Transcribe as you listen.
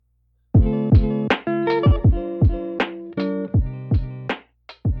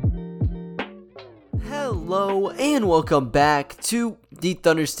And welcome back to the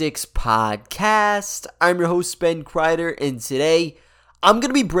Thundersticks podcast. I'm your host, Ben Kreider, and today I'm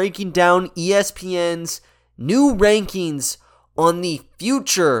going to be breaking down ESPN's new rankings on the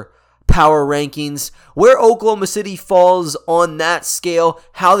future power rankings, where Oklahoma City falls on that scale,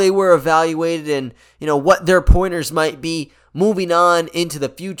 how they were evaluated, and what their pointers might be moving on into the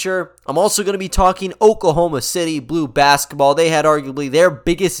future. I'm also going to be talking Oklahoma City Blue basketball. They had arguably their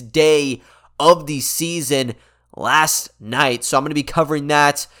biggest day of the season last night, so I'm going to be covering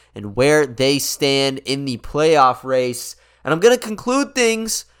that and where they stand in the playoff race. And I'm going to conclude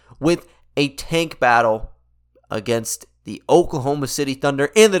things with a tank battle against the Oklahoma City Thunder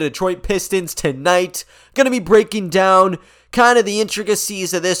and the Detroit Pistons tonight. Going to be breaking down kind of the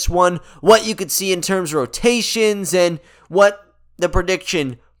intricacies of this one, what you could see in terms of rotations, and what the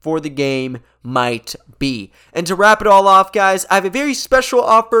prediction for the game might be. And to wrap it all off, guys, I have a very special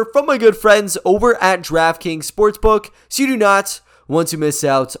offer from my good friends over at DraftKings Sportsbook, so you do not want to miss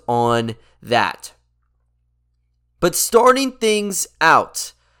out on that. But starting things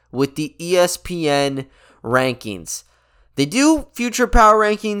out with the ESPN rankings. They do future power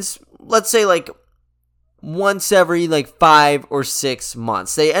rankings, let's say once every 5 or 6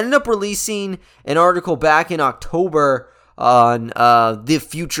 months. They ended up releasing an article back in October on the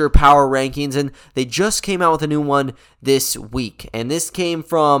future power rankings, and they just came out with a new one this week. And this came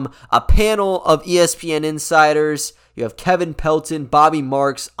from a panel of ESPN insiders. You have Kevin Pelton, Bobby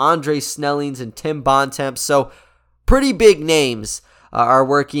Marks, Andre Snellings, and Tim Bontemps. So pretty big names are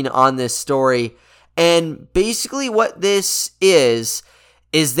working on this story. And basically what this is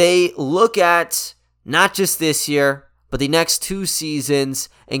they look at not just this year, but the next 2 seasons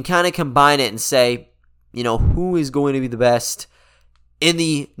and kind of combine it and say, who is going to be the best in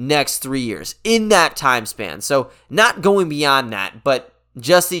the next 3 years in that time span. So not going beyond that, but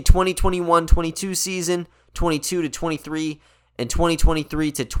just the 2021-22 season, 22 to 23, and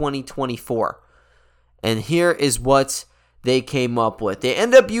 2023 to 2024. And here is what they came up with. They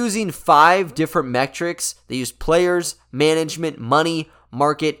end up using 5 different metrics. They use players, management, money,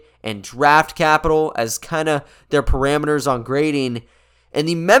 market, and draft capital as kind of their parameters on grading. And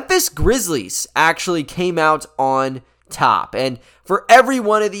the Memphis Grizzlies actually came out on top. And for every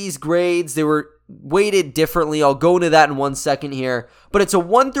one of these grades, they were weighted differently. I'll go into that in 1 second here. But it's a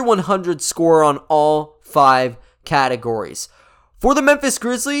 1 through 100 score on all 5 categories. For the Memphis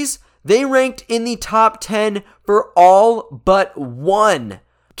Grizzlies, they ranked in the top 10 for all but one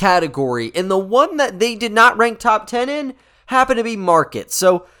category. And the one that they did not rank top 10 in happened to be market.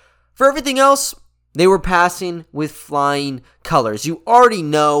 So for everything else, they were passing with flying colors. You already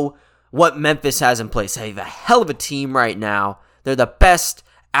know what Memphis has in place. They have a hell of a team right now. They're the best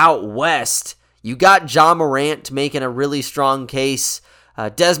out west. You got Ja Morant making a really strong case.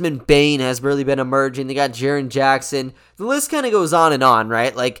 Desmond Bane has really been emerging. They got Jaren Jackson. The list kind of goes on and on,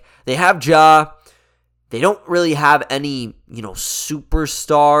 right? They have Ja. They don't really have any,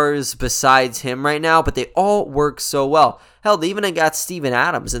 superstars besides him right now, but they all work so well. Hell, they even got Steven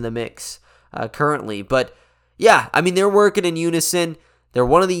Adams in the mix currently. But yeah, they're working in unison. They're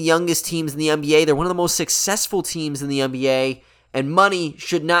one of the youngest teams in the NBA. They're one of the most successful teams in the NBA. And money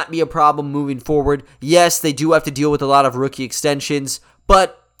should not be a problem moving forward. Yes, they do have to deal with a lot of rookie extensions,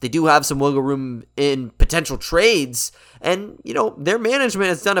 but they do have some wiggle room in potential trades. And, their management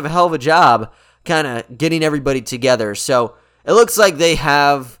has done a hell of a job kind of getting everybody together. So it looks like they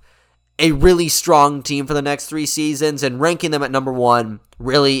have a really strong team for the next 3 seasons, and ranking them at number 1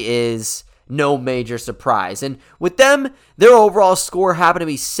 really is no major surprise. And with them, their overall score happened to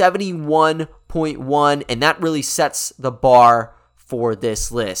be 71.1, and that really sets the bar for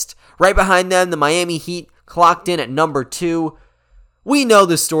this list. Right behind them, the Miami Heat clocked in at number 2. We know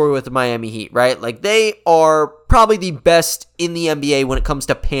the story with the Miami Heat, right? They are probably the best in the NBA when it comes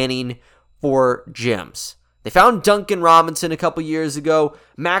to panning for gyms. They found Duncan Robinson a couple years ago.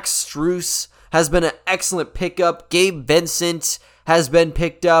 Max Strus has been an excellent pickup. Gabe Vincent has been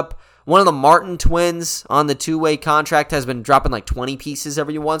picked up. One of the Martin twins on the 2-way contract has been dropping 20 pieces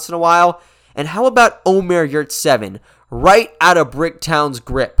every once in a while. And how about Omer Yurtseven? Right out of Bricktown's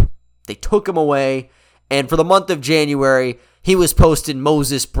grip. They took him away, and for the month of January, he was posting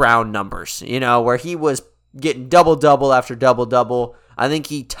Moses Brown numbers, where he was getting double-double after double-double. I think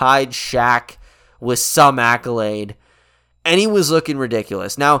he tied Shaq with some accolade, and he was looking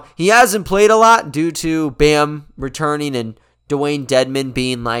ridiculous. Now, he hasn't played a lot due to Bam returning and Dwayne Dedmon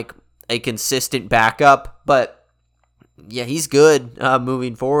being a consistent backup, but yeah, he's good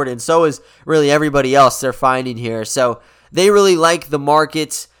moving forward, and so is really everybody else they're finding here. So they really like the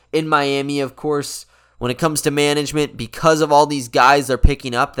market in Miami, of course, when it comes to management, because of all these guys they're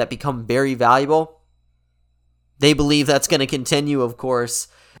picking up that become very valuable. they believe that's going to continue, of course.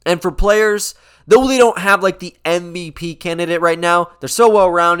 And for players, though they don't have like the MVP candidate right now, they're so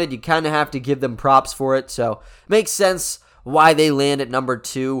well-rounded, you kind of have to give them props for it. So it makes sense why they land at number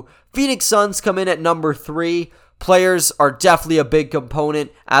 2. Phoenix Suns come in at number 3. Players are definitely a big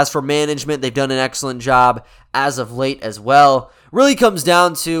component. As for management, they've done an excellent job as of late as well. Really comes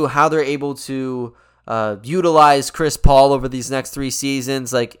down to how they're able to utilize Chris Paul over these next 3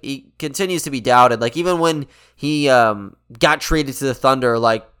 seasons. Like, he continues to be doubted. Like, even when he got traded to the Thunder,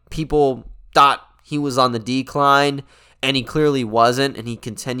 like, people thought he was on the decline, and he clearly wasn't, and he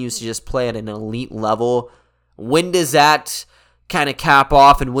continues to just play at an elite level. When does that kind of cap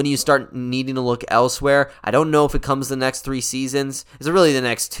off, and when do you start needing to look elsewhere? I don't know if it comes the next 3 seasons. It's really the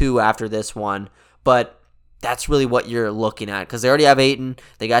next 2 after this one, but that's really what you're looking at, because they already have Ayton,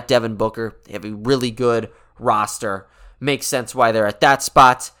 they got Devin Booker, they have a really good roster. Makes sense why they're at that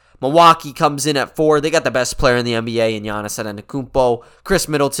spot. Milwaukee comes in at 4. They got the best player in the NBA in Giannis Antetokounmpo, Chris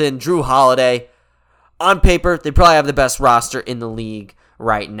Middleton, Drew Holiday. On paper, they probably have the best roster in the league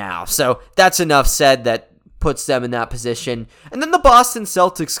right now. So that's enough said that puts them in that position. And then the Boston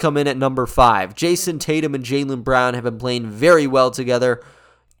Celtics come in at number 5. Jason Tatum and Jaylen Brown have been playing very well together,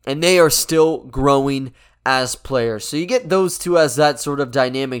 and they are still growing as players. So you get those two as that sort of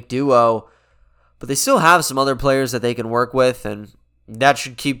dynamic duo, but they still have some other players that they can work with, and that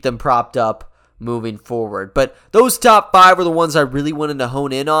should keep them propped up moving forward. But those top 5 are the ones I really wanted to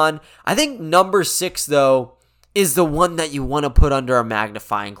hone in on. I think number 6, though, is the one that you want to put under a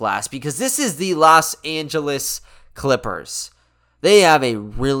magnifying glass, because this is the Los Angeles Clippers. They have a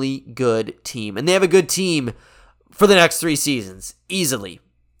really good team, and they have a good team for the next 3 seasons, easily.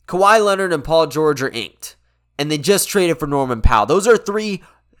 Kawhi Leonard and Paul George are inked, and they just traded for Norman Powell. Those are 3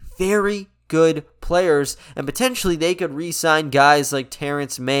 very good players, and potentially they could re-sign guys like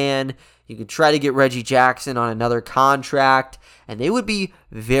Terrence Mann. You could try to get Reggie Jackson on another contract, and they would be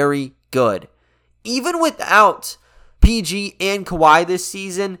very good. Even without PG and Kawhi this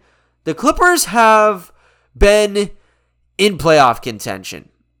season, the Clippers have been in playoff contention.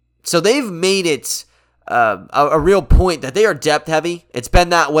 So they've made it a real point that they are depth heavy. It's been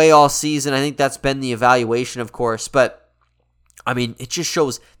that way all season. I think that's been the evaluation, of course. But, I mean, it just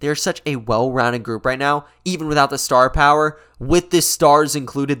shows they're such a well-rounded group right now, even without the star power. With the stars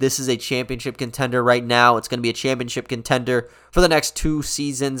included, this is a championship contender right now. It's going to be a championship contender for the next 2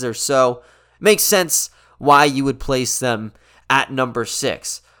 seasons or so. Makes sense why you would place them at number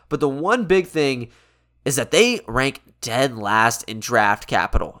 6. But the one big thing is that they rank dead last in draft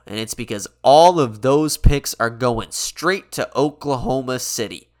capital. And it's because all of those picks are going straight to Oklahoma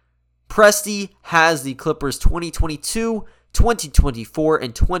City. Presti has the Clippers 2022, 2024,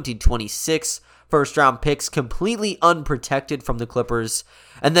 and 2026 first-round picks completely unprotected from the Clippers.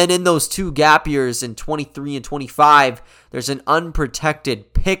 And then in those 2 gap years in 23 and 25, there's an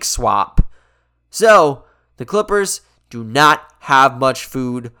unprotected pick swap. So, the Clippers do not have much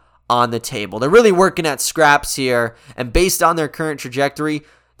food on the table. They're really working at scraps here, and based on their current trajectory,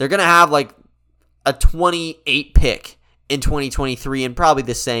 they're going to have like a 28 pick in 2023 and probably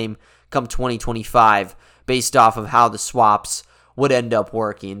the same come 2025 based off of how the swaps would end up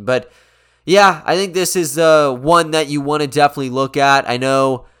working. But yeah, I think this is the one that you want to definitely look at. I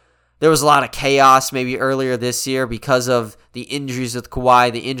know there was a lot of chaos maybe earlier this year because of the injuries with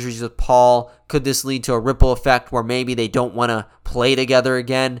Kawhi, the injuries with Paul. Could this lead to a ripple effect where maybe they don't want to play together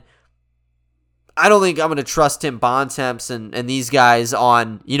again? I don't think I'm going to trust Tim Bontemps and these guys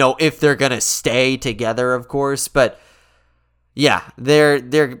on, if they're going to stay together, of course. But yeah, they're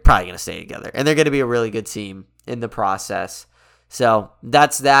probably going to stay together. And they're going to be a really good team in the process. So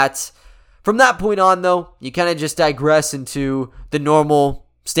that's that. From that point on, though, you kind of just digress into the normal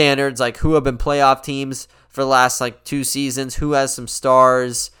standards, like who have been playoff teams for the last 2 seasons, who has some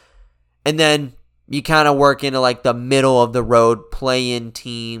stars, and then you kind of work into the middle of the road play-in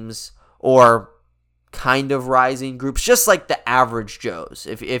teams or kind of rising groups, just like the average Joes,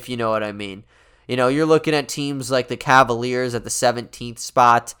 if you know what I mean. You're looking at teams like the Cavaliers at the 17th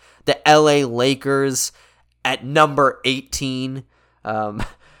spot, the LA Lakers at number 18.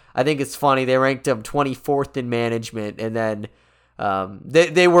 I think it's funny, they ranked them 24th in management, and then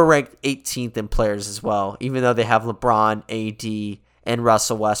they were ranked 18th in players as well, even though they have LeBron, AD, and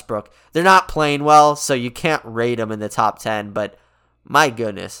Russell Westbrook. They're not playing well, so you can't rate them in the top 10, but my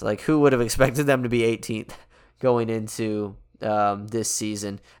goodness, who would have expected them to be 18th going into this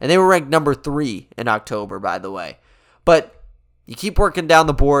season? And they were ranked number 3 in October, by the way. But you keep working down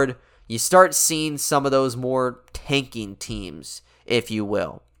the board, you start seeing some of those more tanking teams, if you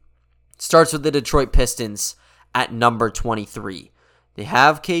will. It starts with the Detroit Pistons at number 23. They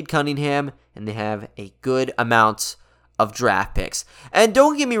have Cade Cunningham, and they have a good amount of draft picks. And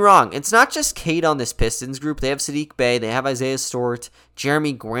don't get me wrong, it's not just Cade on this Pistons group. They have Sadiq Bey, they have Isaiah Stewart.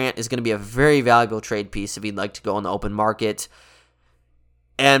 Jeremy Grant is going to be a very valuable trade piece if he'd like to go on the open market.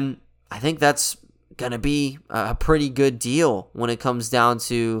 And I think that's going to be a pretty good deal when it comes down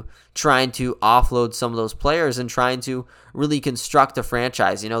to trying to offload some of those players and trying to really construct a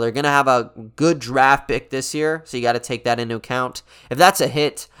franchise. They're going to have a good draft pick this year, so you got to take that into account. If that's a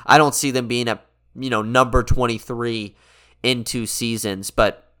hit, I don't see them being at number 23 in 2 seasons,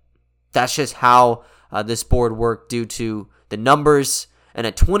 but that's just how this board worked due to the numbers. And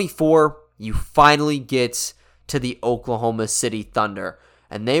at 24, you finally get to the Oklahoma City Thunder.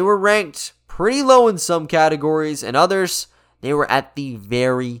 And they were ranked pretty low in some categories, and others, they were at the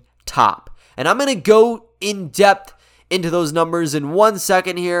very top. And I'm going to go in depth into those numbers in 1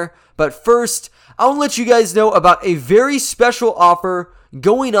 second here. But first, I want to let you guys know about a very special offer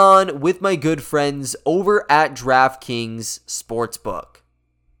going on with my good friends over at DraftKings Sportsbook.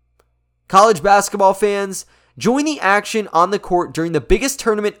 College basketball fans, join the action on the court during the biggest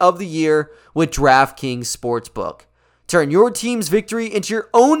tournament of the year with DraftKings Sportsbook. Turn your team's victory into your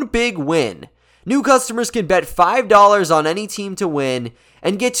own big win. New customers can bet $5 on any team to win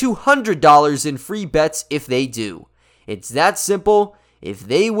and get $200 in free bets if they do. It's that simple. If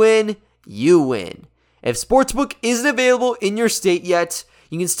they win, you win. If Sportsbook isn't available in your state yet,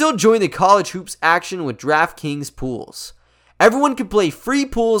 you can still join the college hoops action with DraftKings Pools. Everyone can play free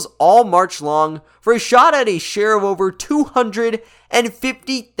pools all March long for a shot at a share of over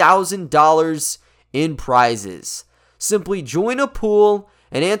 $250,000 in prizes. Simply join a pool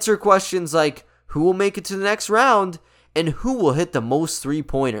and answer questions like who will make it to the next round and who will hit the most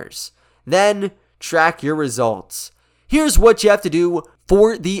three-pointers. Then track your results. Here's what you have to do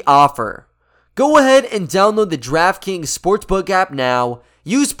for the offer. Go ahead and download the DraftKings Sportsbook app now.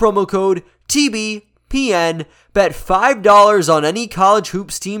 Use promo code TBPN. Bet $5 on any college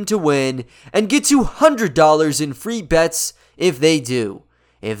hoops team to win and get $200 in free bets if they do.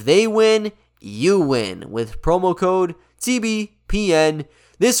 If they win, you win with promo code TBPN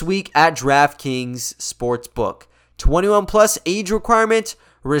this week at DraftKings Sportsbook. 21 plus age requirement,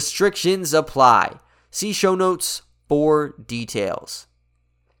 restrictions apply. See show notes for details.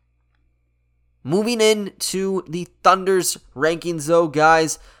 Moving into the Thunder's rankings though,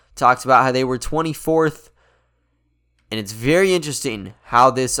 guys, talked about how they were 24th. And it's very interesting how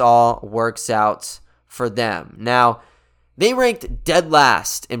this all works out for them. Now, they ranked dead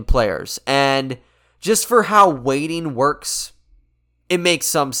last in players, and just for how weighting works, it makes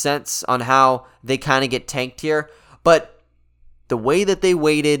some sense on how they kind of get tanked here. But the way that they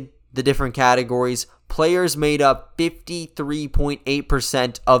weighted the different categories, players made up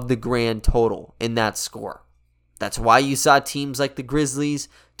 53.8% of the grand total in that score. That's why you saw teams like the Grizzlies,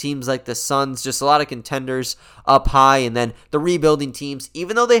 teams like the Suns, just a lot of contenders up high, and then the rebuilding teams,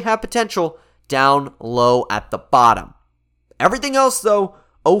 even though they have potential, down low at the bottom. Everything else, though,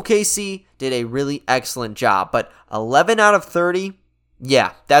 OKC did a really excellent job, but 11 out of 30,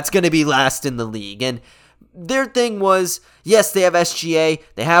 yeah, that's going to be last in the league. And their thing was, yes, they have SGA,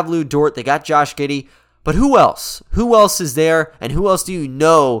 they have Lou Dort, they got Josh Giddey, but who else? Who else is there, and who else do you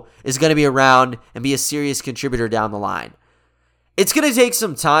know is going to be around and be a serious contributor down the line? It's going to take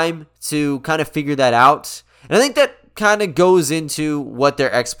some time to kind of figure that out, and I think that kind of goes into what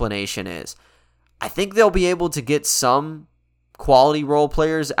their explanation is. I think they'll be able to get some quality role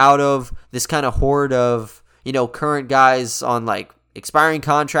players out of this kind of horde of, current guys on like expiring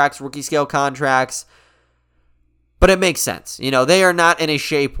contracts, rookie scale contracts. But it makes sense. They are not in a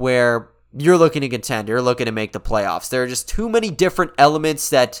shape where you're looking to contend, you're looking to make the playoffs. There are just too many different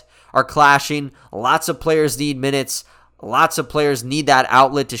elements that are clashing. Lots of players need minutes. Lots of players need that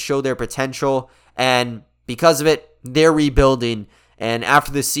outlet to show their potential. And because of it, they're rebuilding. And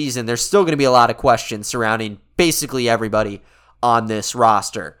after this season, there's still going to be a lot of questions surrounding basically everybody on this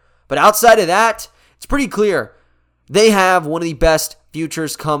roster. But outside of that, it's pretty clear they have one of the best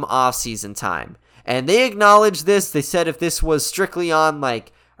futures come off-season time. And they acknowledged this. They said if this was strictly on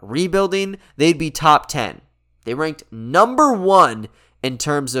like rebuilding, they'd be top 10. They ranked number 1 in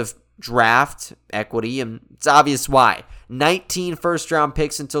terms of draft equity, and it's obvious why. 19 first-round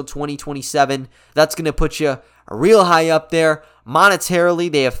picks until 2027. That's going to put you real high up there.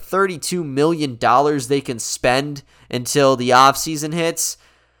 Monetarily, they have $32 million they can spend until the offseason hits.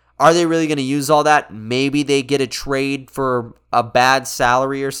 Are they really going to use all that? Maybe they get a trade for a bad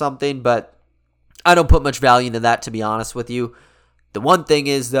salary or something, but I don't put much value into that, to be honest with you. The one thing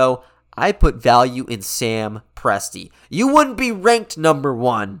is, though, I put value in Sam Presti. You wouldn't be ranked number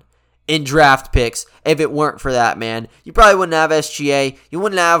 1 in draft picks if it weren't for that, man. You probably wouldn't have SGA. You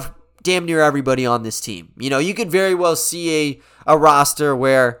wouldn't have damn near everybody on this team. You could very well see a roster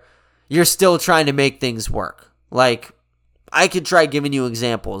where you're still trying to make things work. Like, I could try giving you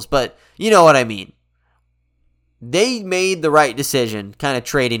examples, but you know what I mean. They made the right decision kind of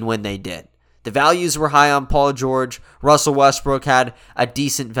trading when they did. The values were high on Paul George. Russell Westbrook had a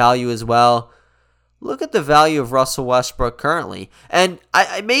decent value as well. Look at the value of Russell Westbrook currently. And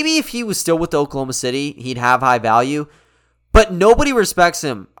maybe if he was still with Oklahoma City, he'd have high value. But nobody respects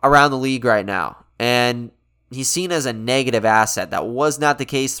him around the league right now. And he's seen as a negative asset. That was not the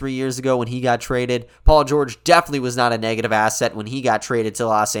case 3 years ago when he got traded. Paul George definitely was not a negative asset when he got traded to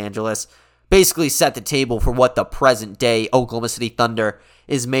Los Angeles. Basically set the table for what the present day Oklahoma City Thunder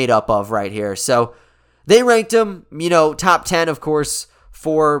is made up of right here. So they ranked him, top 10, of course,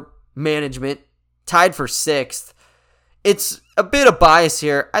 for management. Tied for 6th. It's a bit of bias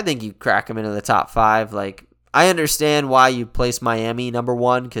here. I think you crack him into the top 5. Like, I understand why you place Miami number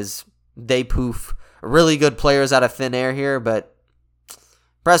 1 because they poof really good players out of thin air here, but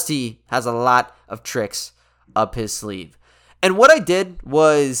Presti has a lot of tricks up his sleeve. And what I did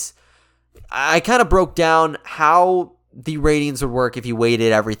was I kind of broke down how the ratings would work if you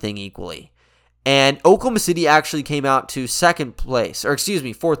weighted everything equally. And Oklahoma City actually came out to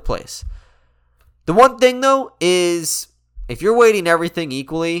 4th place. The one thing, though, is if you're weighting everything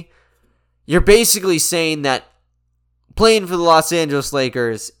equally, you're basically saying that playing for the Los Angeles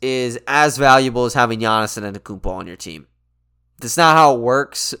Lakers is as valuable as having Giannis Antetokounmpo on your team. That's not how it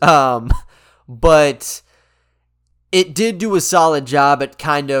works, but it did do a solid job at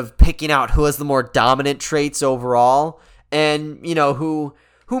kind of picking out who has the more dominant traits overall and, who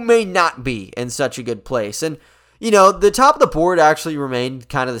may not be in such a good place. And the top of the board actually remained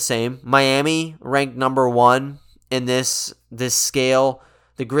kind of the same. Miami ranked number 1 in this scale.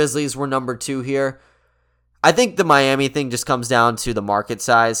 The Grizzlies were number 2 here. I think the Miami thing just comes down to the market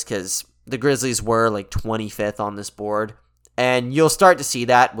size because the Grizzlies were like 25th on this board. And you'll start to see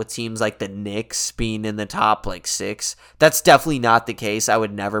that with teams like the Knicks being in the top 6. That's definitely not the case. I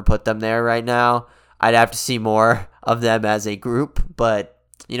would never put them there right now. I'd have to see more of them as a group, but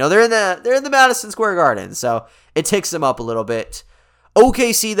they're in the Madison Square Garden, so it ticks them up a little bit.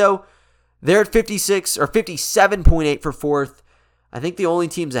 OKC, though, they're at 56 or 57.8 for 4th. I think the only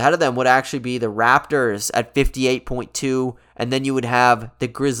teams ahead of them would actually be the Raptors at 58.2, and then you would have the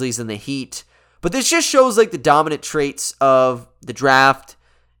Grizzlies and the Heat. But this just shows the dominant traits of the draft,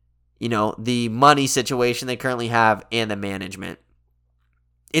 the money situation they currently have, and the management.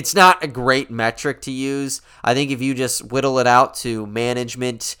 It's not a great metric to use. I think if you just whittle it out to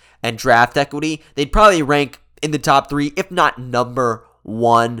management and draft equity, they'd probably rank in the top 3, if not number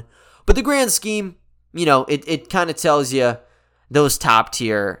 1. But the grand scheme, it kind of tells you those top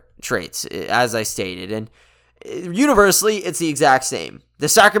tier traits, as I stated. And universally, it's the exact same. The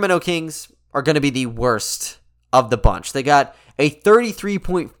Sacramento Kings are going to be the worst of the bunch. They got a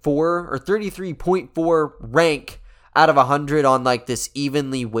 33.4 or 33.4 rank out of 100 on this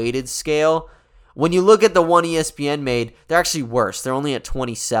evenly weighted scale. When you look at the one ESPN made, they're actually worse. They're only at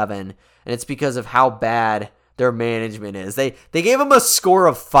 27, and it's because of how bad their management is. They gave them a score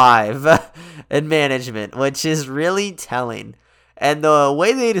of 5 in management, which is really telling. And the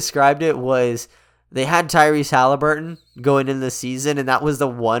way they described it was they had Tyrese Halliburton going into the season, and that was the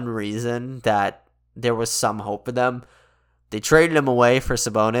one reason that there was some hope for them. They traded him away for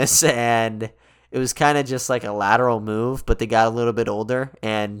Sabonis, and it was kind of just like a lateral move, but they got a little bit older,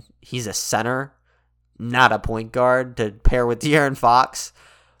 and he's a center, not a point guard to pair with De'Aaron Fox.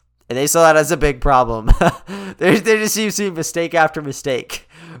 And they saw that as a big problem. there just seems to be mistake after mistake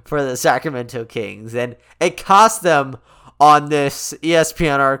for the Sacramento Kings. And it cost them on this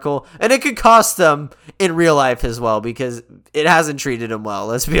ESPN article, and it could cost them in real life as well because it hasn't treated them well.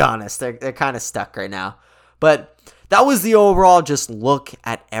 Let's be honest. They're kind of stuck right now. But that was the overall just look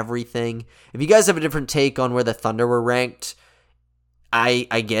at everything. If you guys have a different take on where the Thunder were ranked, I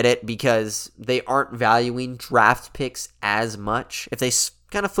get it because they aren't valuing draft picks as much. If they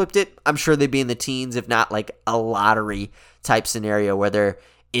kind of flipped it, I'm sure they'd be in the teens, if not like a lottery type scenario where they're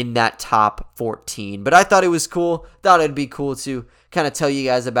in that top 14. But I thought it was cool. Thought it'd be cool to kind of tell you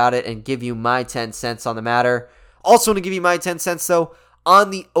guys about it and give you my 10 cents on the matter. Also want to give you my 10 cents, though, on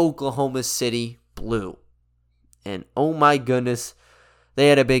the Oklahoma City Blue. And oh my goodness, they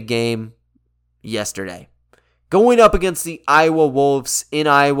had a big game yesterday. Going up against the Iowa Wolves in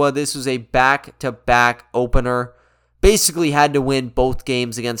Iowa, this was a back-to-back opener. Basically had to win both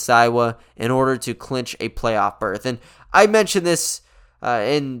games against Iowa in order to clinch a playoff berth. And I mentioned this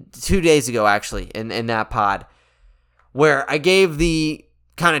in 2 days ago, actually, in that pod, where I gave the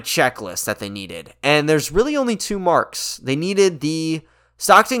kind of checklist that they needed. And there's really only two marks. They needed the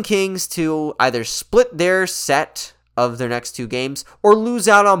Stockton Kings to either split their set of their next two games or lose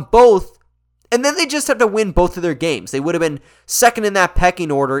out on both. And then they just have to win both of their games. They would have been second in that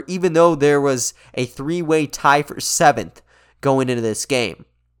pecking order, even though there was a three-way tie for seventh going into this game.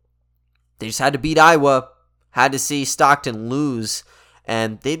 They just had to beat Iowa, had to see Stockton lose,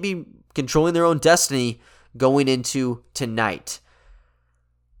 and they'd be controlling their own destiny going into tonight.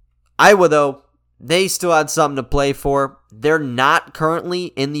 Iowa, though, they still had something to play for. They're not currently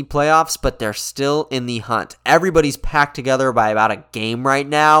in the playoffs, but they're still in the hunt. Everybody's packed together by about a game right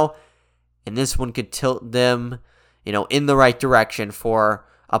now, and this one could tilt them, in the right direction for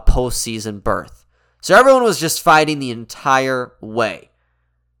a postseason berth. So everyone was just fighting the entire way.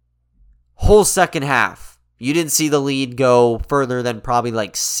 Whole second half, you didn't see the lead go further than probably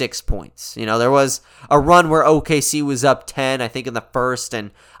like 6 points. There was a run where OKC was up 10, I think, in the first, and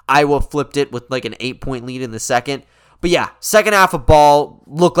Iowa flipped it with like an 8-point lead in the second. But yeah, second half of ball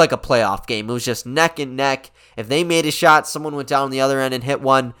looked like a playoff game. It was just neck and neck. If they made a shot, someone went down on the other end and hit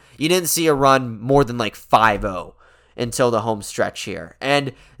one. You didn't see a run more than like 5-0 until the home stretch here.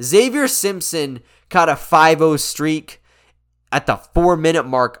 And Xavier Simpson caught a 5-0 streak at the 4-minute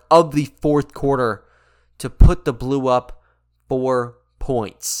mark of the fourth quarter to put the Blue up 4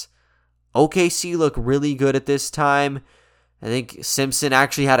 points. OKC looked really good at this time. I think Simpson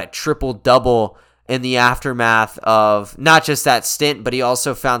actually had a triple-double in the aftermath of not just that stint, but he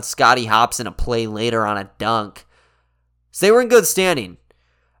also found Scottie Hobson a play later on a dunk. So they were in good standing.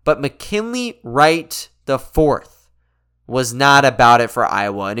 But McKinley Wright the fourth was not about it for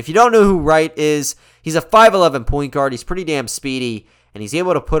Iowa. And if you don't know who Wright is, he's a 5'11 point guard. He's pretty damn speedy, and he's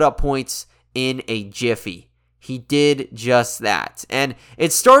able to put up points in a jiffy. He did just that. And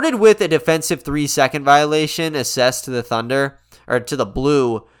it started with a defensive 3-second violation assessed to the Thunder, or to the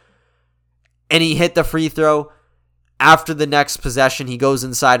Blue, and he hit the free throw. After the next possession, he goes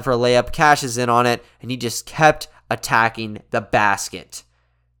inside for a layup, cashes in on it, and he just kept attacking the basket.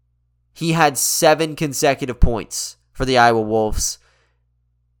 He had 7 consecutive points for the Iowa Wolves,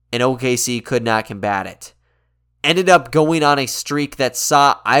 and OKC could not combat it. Ended up going on a streak that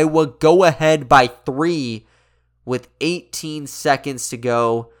saw Iowa go ahead by 3 with 18 seconds to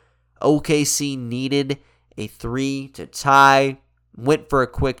go. OKC needed a 3 to tie. Went for a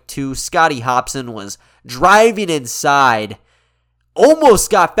quick 2. Scottie Hobson was driving inside.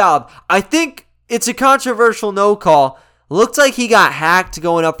 Almost got fouled. I think it's a controversial no call. Looked like he got hacked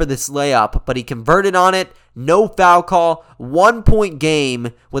going up for this layup, but he converted on it. No foul call. 1-point game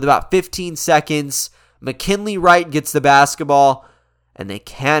with about 15 seconds. McKinley Wright gets the basketball, and they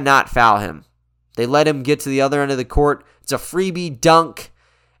cannot foul him. They let him get to the other end of the court. It's a freebie dunk,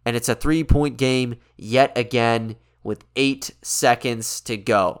 and it's a 3-point game yet again with 8 seconds to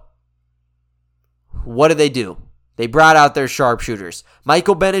go. What do? They brought out their sharpshooters.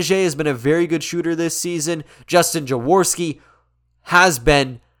 Michael Benajay has been a very good shooter this season. Justin Jaworski has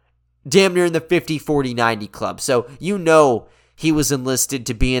been damn near in the 50, 40, 90 club. So he was enlisted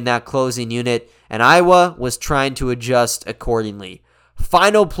to be in that closing unit, and Iowa was trying to adjust accordingly.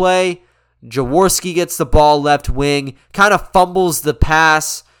 Final play, Jaworski gets the ball left wing, kind of fumbles the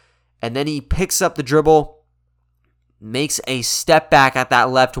pass, and then he picks up the dribble, makes a step back at that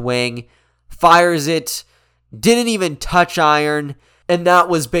left wing, fires it, didn't even touch iron, and that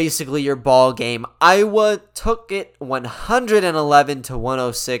was basically your ball game. Iowa took it 111 to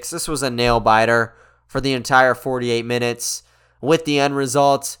 106. This was a nail biter for the entire 48 minutes. With the end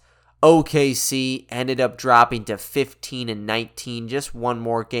result, OKC ended up dropping to 15-19. Just one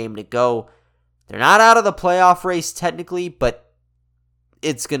more game to go. They're not out of the playoff race technically, but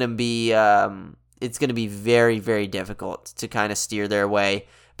it's gonna be very, very difficult to kind of steer their way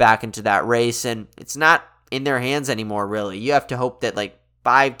back into that race, and it's not in their hands anymore, really. You have to hope that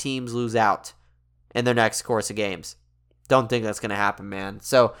 5 teams lose out in their next course of games. Don't think that's going to happen, man.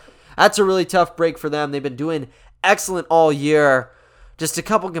 So that's a really tough break for them. They've been doing excellent all year. Just a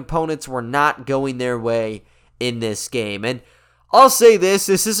couple components were not going their way in this game. And I'll say this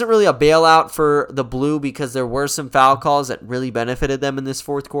isn't really a bailout for the Blue because there were some foul calls that really benefited them in this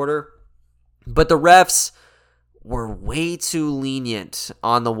fourth quarter. But the refs were way too lenient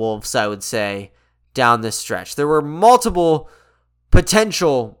on the Wolves, I would say, down this stretch. There were multiple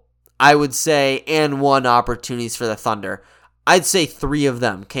potential, I would say, and 1 opportunities for the Thunder. I'd say 3 of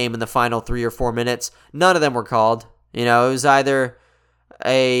them came in the final 3 or 4 minutes. None of them were called. It was either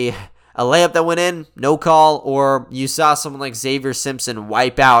a layup that went in, no call, or you saw someone like Xavier Simpson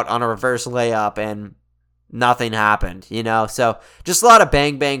wipe out on a reverse layup and nothing happened, So just a lot of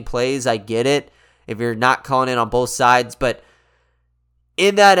bang-bang plays. I get it if you're not calling it on both sides, but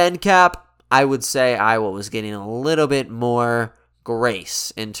In that end cap, I would say Iowa was getting a little bit more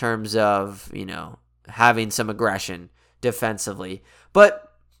grace in terms of, having some aggression defensively.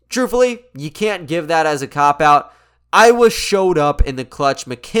 But truthfully, you can't give that as a cop-out. Iowa showed up in the clutch.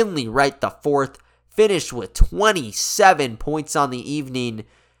 McKinley, right the fourth, finished with 27 points on the evening.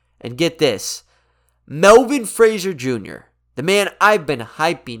 And get this, Melvin Frazier Jr., the man I've been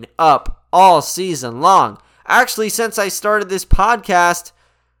hyping up all season long, actually since I started this podcast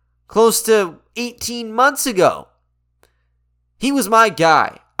close to 18 months ago. He was my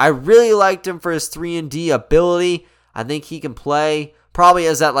guy. I really liked him for his 3-and-D ability. I think he can play probably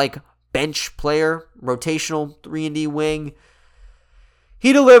as that bench player, rotational 3-and-D wing.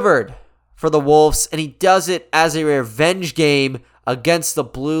 He delivered for the Wolves, and he does it as a revenge game against the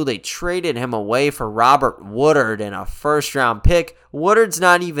Blue. They traded him away for Robert Woodard and a first-round pick. Woodard's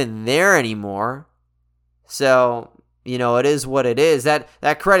not even there anymore. So, it is what it is.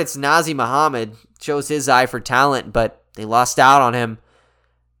 That credits Nazi Muhammad. Shows his eye for talent, but they lost out on him.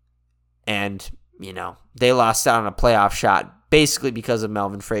 And, they lost out on a playoff shot basically because of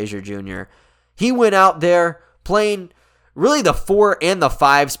Melvin Frazier Jr. He went out there playing really the 4 and the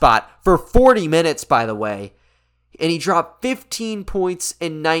 5 spot for 40 minutes, by the way. And he dropped 15 points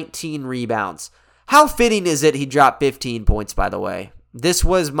and 19 rebounds. How fitting is it he dropped 15 points, by the way? This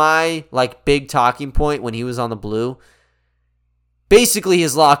was my big talking point when he was on the Blue. Basically,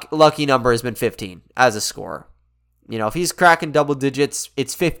 his lucky number has been 15 as a scorer. If he's cracking double digits,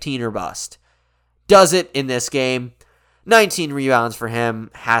 it's 15 or bust. Does it in this game. 19 rebounds for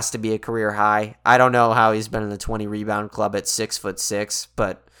him has to be a career high. I don't know how he's been in the 20 rebound club at 6'6",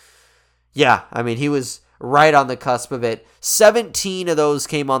 but yeah, he was right on the cusp of it. 17 of those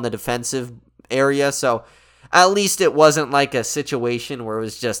came on the defensive area, so at least it wasn't like a situation where it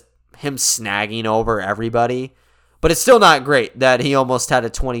was just him snagging over everybody. But it's still not great that he almost had a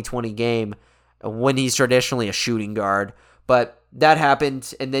 20-20 game when he's traditionally a shooting guard. But that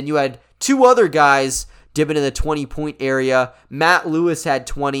happened, and then you had two other guys dipping in the 20-point area. Matt Lewis had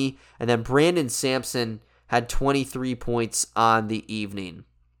 20, and then Brandon Sampson had 23 points on the evening.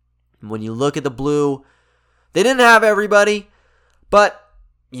 When you look at the Blue, they didn't have everybody, but,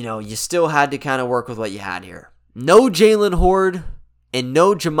 you still had to kind of work with what you had here. No Jalen Horde and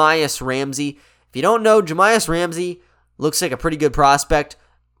no Jamias Ramsey. If you don't know, Jamias Ramsey looks like a pretty good prospect.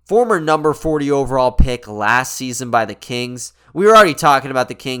 Former number 40 overall pick last season by the Kings. We were already talking about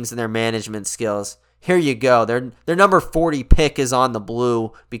the Kings and their management skills. Here you go. Their number 40 pick is on the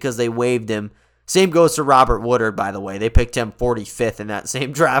Blue because they waived him. Same goes to Robert Woodard, by the way. They picked him 45th in that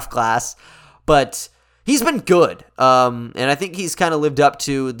same draft class. But he's been good. And I think he's kind of lived up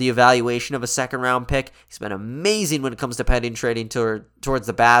to the evaluation of a second-round pick. He's been amazing when it comes to penetrating towards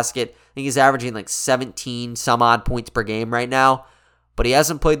the basket. I think he's averaging 17 some odd points per game right now. But he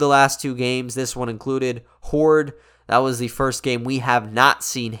hasn't played the last two games, this one included. Horde, that was the first game we have not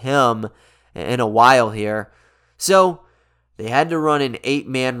seen him in a while here. So they had to run an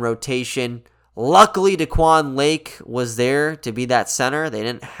 8-man rotation. Luckily, Daquan Lake was there to be that center. They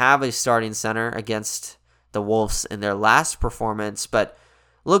didn't have a starting center against the Wolves in their last performance, but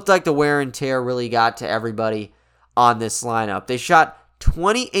looked like the wear and tear really got to everybody on this lineup. They shot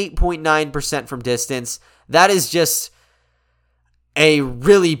 28.9% from distance. That is just a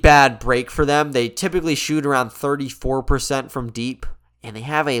really bad break for them. They typically shoot around 34% from deep, and they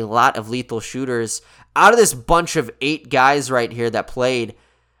have a lot of lethal shooters. Out of this bunch of 8 guys right here that played,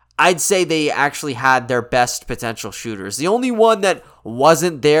 I'd say they actually had their best potential shooters. The only one that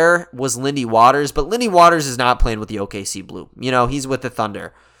wasn't there was Lindy Waters, but Lindy Waters is not playing with the OKC Blue. He's with the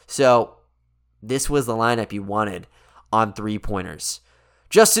Thunder. So this was the lineup you wanted on three-pointers.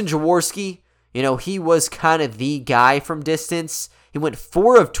 Justin Jaworski, he was kind of the guy from distance. He went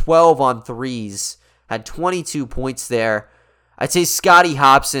 4 of 12 on threes, had 22 points there. I'd say Scotty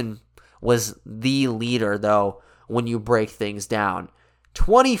Hobson was the leader, though, when you break things down.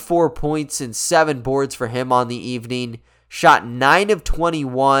 24 points and 7 boards for him on the evening. Shot 9 of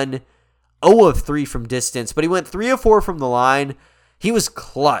 21, 0 of 3 from distance, but he went 3 of 4 from the line. He was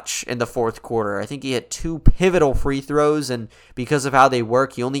clutch in the fourth quarter. I think he had 2 pivotal free throws, and because of how they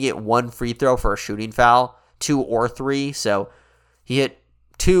work, you only get 1 free throw for a shooting foul, 2 or 3, so he hit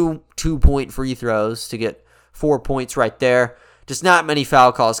 2 2-point free throws to get 4 points right there. Just not many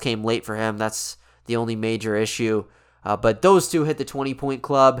foul calls came late for him. That's the only major issue. But those two hit the 20-point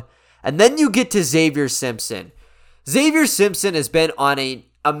club. And then you get to Xavier Simpson. Xavier Simpson has been on an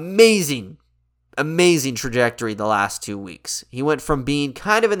amazing trajectory the last 2 weeks. He went from being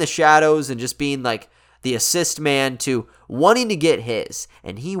kind of in the shadows and just being the assist man to wanting to get his.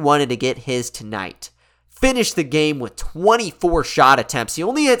 And he wanted to get his tonight. finished the game with 24 shot attempts. He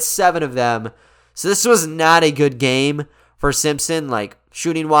only hit 7 of them. So this was not a good game for Simpson, like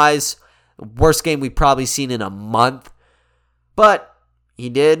shooting-wise. Worst game we've probably seen in a month. But he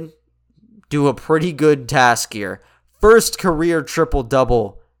did do a pretty good task here. First career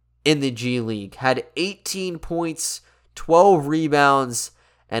triple-double in the G League. Had 18 points, 12 rebounds,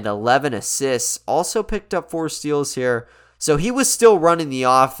 and 11 assists. Also picked up 4 steals here. So he was still running the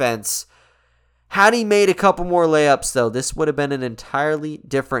offense. Had he made a couple more layups, though, this would have been an entirely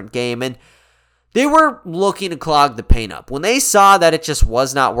different game. And they were looking to clog the paint up. When they saw that it just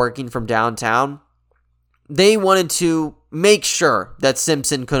was not working from downtown, they wanted to make sure that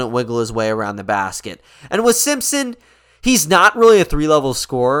Simpson couldn't wiggle his way around the basket. And with Simpson, he's not really a 3-level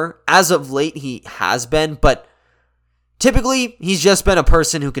scorer. As of late, he has been, but typically, he's just been a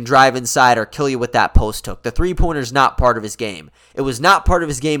person who can drive inside or kill you with that post hook. The three-pointer's not part of his game. It was not part of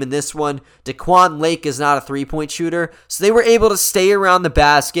his game in this one. Daquan Lake is not a three-point shooter, so they were able to stay around the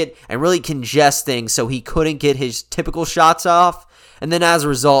basket and really congest things so he couldn't get his typical shots off. And then as a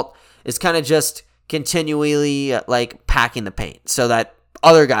result, it's kind of just continually packing the paint so that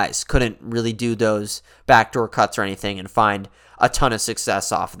other guys couldn't really do those backdoor cuts or anything and find a ton of success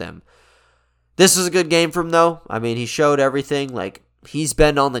off them. This was a good game for him, though. I mean, he showed everything. He's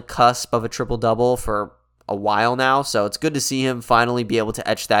been on the cusp of a triple-double for a while now, so it's good to see him finally be able to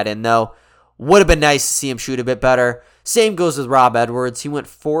etch that in, though. Would have been nice to see him shoot a bit better. Same goes with Rob Edwards. He went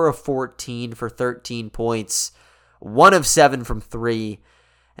 4 of 14 for 13 points, 1 of 7 from 3,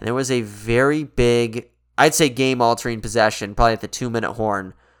 and there was a very big, I'd say game-altering possession, probably at the 2-minute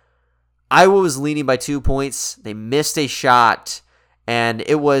horn. Iowa was leading by 2 points. They missed a shot, and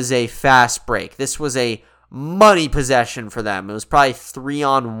it was a fast break. This was a money possession for them. It was probably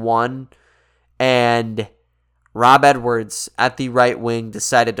 3-on-1, and Rob Edwards at the right wing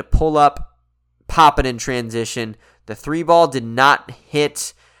decided to pull up, pop it in transition. The 3-ball did not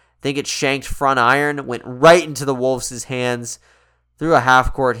hit. I think it shanked front iron, went right into the Wolves' hands. Through a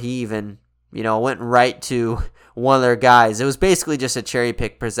half-court heave and, went right to one of their guys. It was basically just a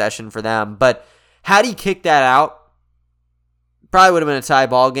cherry-pick possession for them. But had he kicked that out, probably would have been a tie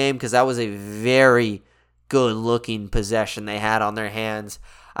ball game because that was a very good-looking possession they had on their hands.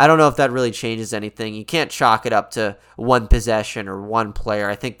 I don't know if that really changes anything. You can't chalk it up to one possession or one player.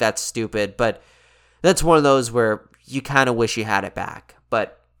 I think that's stupid, but that's one of those where you kind of wish you had it back.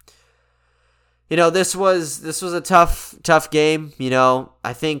 But this was a tough game.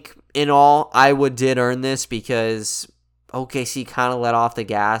 I think in all, Iowa did earn this because OKC kind of let off the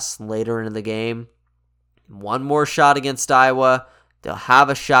gas later into the game. One more shot against Iowa. They'll have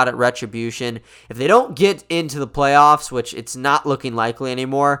a shot at retribution. If they don't get into the playoffs, which it's not looking likely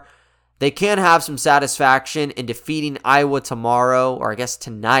anymore, they can have some satisfaction in defeating Iowa tomorrow, or I guess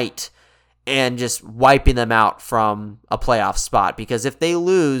tonight, and just wiping them out from a playoff spot. Because if they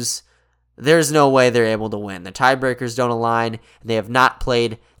lose, there's no way they're able to win. The tiebreakers don't align, and they have not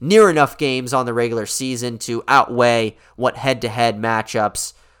played near enough games on the regular season to outweigh what head-to-head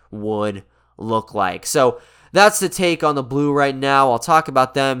matchups would look like. So that's the take on the Blue right now. I'll talk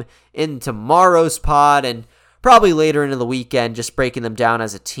about them in tomorrow's pod and probably later into the weekend, just breaking them down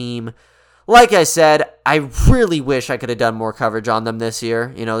as a team. Like I said, I really wish I could have done more coverage on them this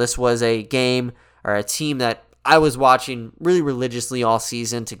year. This was a game or a team that I was watching really religiously all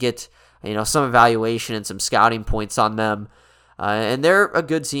season to get some evaluation and some scouting points on them. And they're a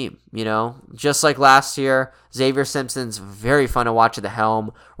good team, Just like last year, Xavier Simpson's very fun to watch at the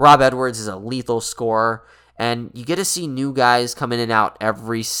helm. Rob Edwards is a lethal scorer. And you get to see new guys come in and out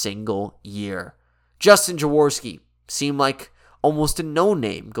every single year. Justin Jaworski seemed like almost a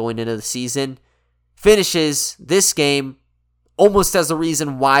no-name going into the season. Finishes this game almost as the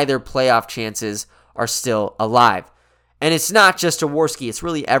reason why their playoff chances are still alive. And it's not just Jaworski, it's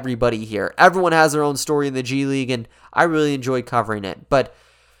really everybody here. Everyone has their own story in the G League, and I really enjoy covering it. But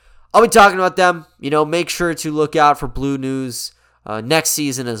I'll be talking about them. Make sure to look out for Blue News next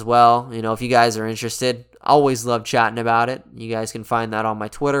season as well. If you guys are interested, always love chatting about it. You guys can find that on my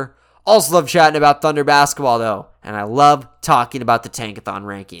Twitter. Also love chatting about Thunder basketball, though, and I love talking about the Tankathon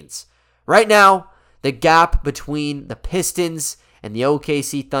rankings. Right now, the gap between the Pistons and the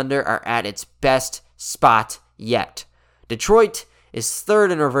OKC Thunder are at its best spot yet. Detroit is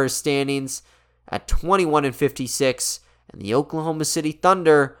third in reverse standings at 21-56, and the Oklahoma City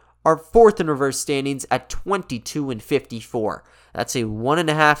Thunder are fourth in reverse standings at 22-54. That's a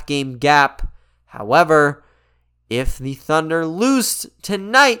 1.5 game gap. However, if the Thunder lose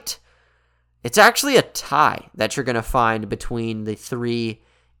tonight, it's actually a tie that you're going to find between the 3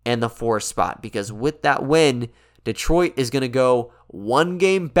 and the 4 spot, because with that win, Detroit is going to go one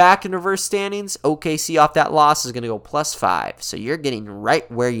game back in reverse standings. OKC off that loss is going to go +5. So you're getting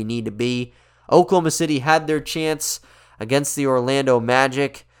right where you need to be. Oklahoma City had their chance against the Orlando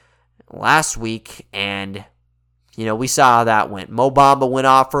Magic last week, and we saw how that went. Mo Bamba went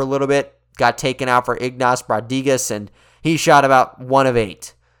off for a little bit, got taken out for Ignas Rodriguez, and he shot about 1 of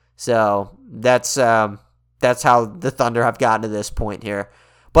 8. So that's how the Thunder have gotten to this point here.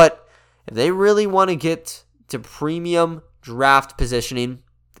 But if they really want to get to premium draft positioning,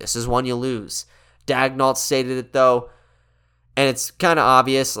 this is one you lose. Dagnall stated it, though, and it's kind of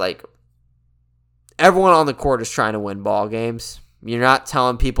obvious, everyone on the court is trying to win ball games. You're not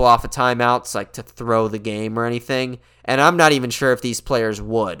telling people off of timeouts to throw the game or anything, and I'm not even sure if these players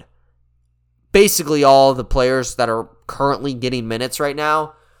would. Basically, all the players that are currently getting minutes right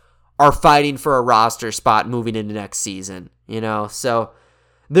now are fighting for a roster spot moving into next season, so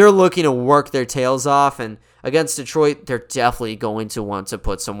they're looking to work their tails off, and against Detroit, they're definitely going to want to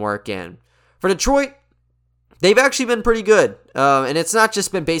put some work in. For Detroit, they've actually been pretty good, and it's not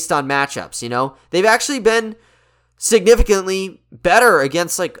just been based on matchups, They've actually been significantly better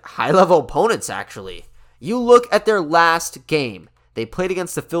against high-level opponents, actually. You look at their last game. They played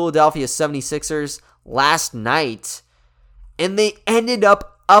against the Philadelphia 76ers last night, and they ended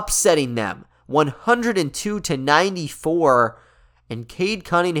up upsetting them 102-94, and Cade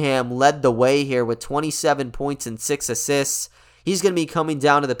Cunningham led the way here with 27 points and 6 assists. He's going to be coming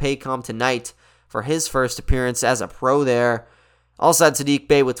down to the Paycom tonight for his first appearance as a pro there. Also had Saddiq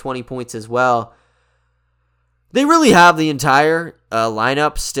Bey with 20 points as well. They really have the entire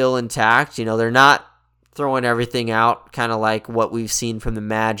lineup still intact. They're not throwing everything out, kind of like what we've seen from the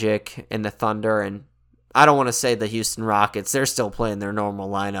Magic and the Thunder, and I don't want to say the Houston Rockets. They're still playing their normal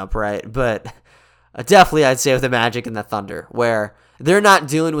lineup, right? But definitely I'd say with the Magic and the Thunder, where they're not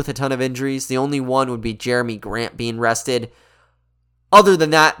dealing with a ton of injuries. The only one would be Jeremy Grant being rested. Other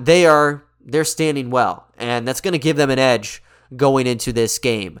than that, they're standing well, and that's going to give them an edge going into this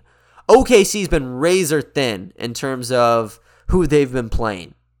game. OKC's been razor thin in terms of who they've been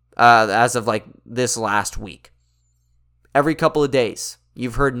playing as of this last week. Every couple of days,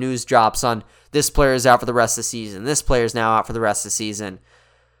 you've heard news drops on this player is out for the rest of the season. This player is now out for the rest of the season.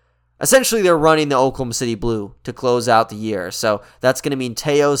 Essentially, they're running the Oklahoma City Blue to close out the year. So that's going to mean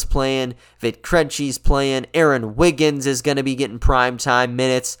Teo's playing, Vit Krejci's playing, Aaron Wiggins is going to be getting primetime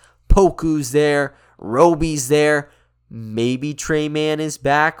minutes, Poku's there, Roby's there. Maybe Trey Mann is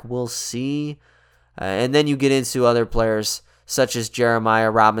back. We'll see. And then you get into other players such as Jeremiah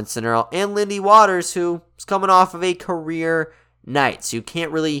Robinson Earl and Lindy Waters, who is coming off of a career night. So you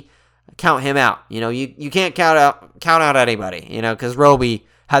can't really count him out. You can't count out anybody, because Roby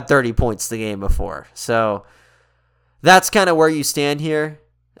had 30 points the game before. So that's kind of where you stand here.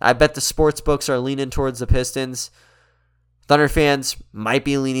 I bet the sports books are leaning towards the Pistons. Thunder fans might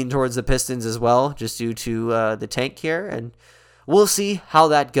be leaning towards the Pistons as well, just due to the tank here, and we'll see how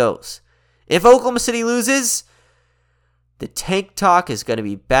that goes. If Oklahoma City loses, the tank talk is going to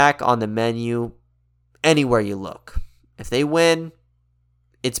be back on the menu anywhere you look. If they win,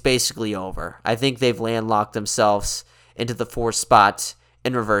 it's basically over. I think they've landlocked themselves into the 4th spot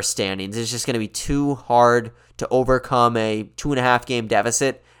in reverse standings. It's just going to be too hard to overcome a 2.5 game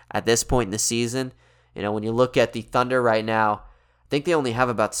deficit at this point in the season. When you look at the Thunder right now, I think they only have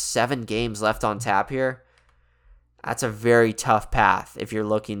about 7 games left on tap here. That's a very tough path if you're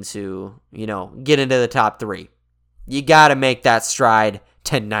looking to, get into the top 3. You got to make that stride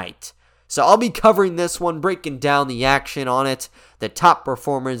tonight. So I'll be covering this one, breaking down the action on it, the top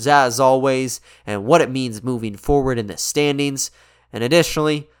performers as always, and what it means moving forward in the standings. And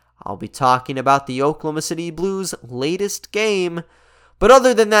additionally, I'll be talking about the Oklahoma City Blues' latest game. But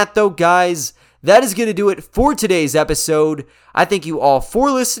other than that, though, guys, that is going to do it for today's episode. I thank you all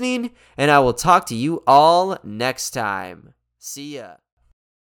for listening, and I will talk to you all next time. See ya.